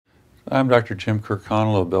I'm Dr. Jim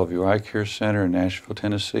Kirkconnell of Bellevue Eye Care Center in Nashville,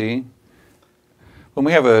 Tennessee. When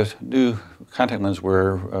we have a new contact lens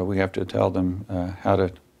wearer, we have to tell them how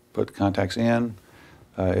to put contacts in.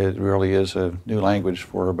 It really is a new language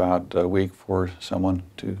for about a week for someone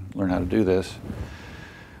to learn how to do this.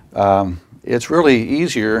 It's really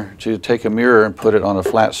easier to take a mirror and put it on a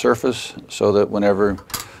flat surface so that whenever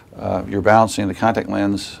you're balancing the contact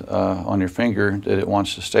lens on your finger, that it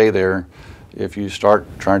wants to stay there. If you start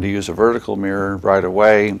trying to use a vertical mirror right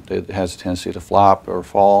away, it has a tendency to flop or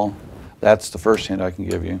fall. That's the first hint I can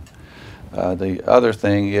give you. The other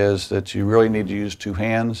thing is that you really need to use two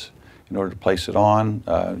hands in order to place it on.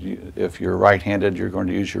 If you're right-handed, you're going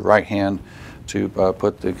to use your right hand to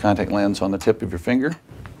put the contact lens on the tip of your finger.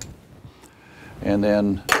 And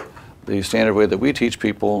then the standard way that we teach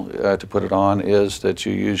people to put it on is that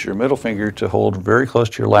you use your middle finger to hold very close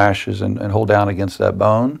to your lashes and hold down against that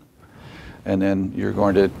bone. And then you're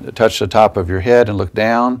going to touch the top of your head and look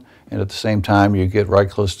down, and at the same time you get right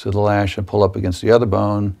close to the lash and pull up against the other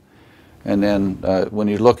bone. And then when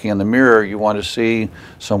you're looking in the mirror, you want to see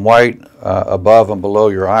some white above and below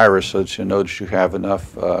your iris so that you notice you have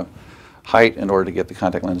enough height in order to get the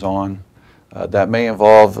contact lens on. That may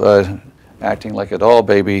involve acting like a doll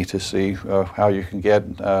baby to see how you can get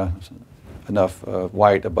enough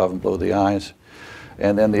white above and below the eyes.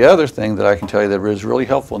 And then the other thing that I can tell you that is really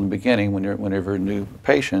helpful in the beginning whenever a new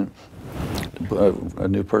patient, a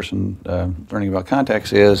new person learning about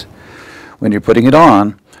contacts is, when you're putting it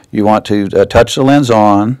on, you want to touch the lens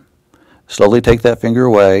on, slowly take that finger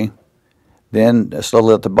away, then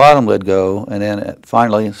slowly let the bottom lid go, and then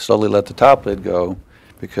finally slowly let the top lid go.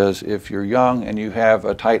 Because if you're young and you have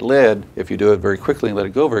a tight lid, if you do it very quickly and let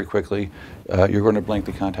it go very quickly, you're going to blink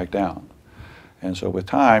the contact out. And so with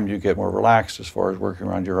time, you get more relaxed as far as working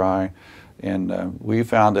around your eye. And we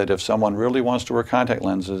found that if someone really wants to wear contact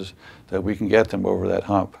lenses, that we can get them over that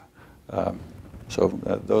hump. So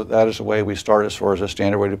that is the way we start as far as a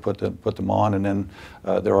standard way to put them on. And then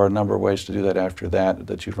there are a number of ways to do that after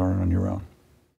that you learn on your own.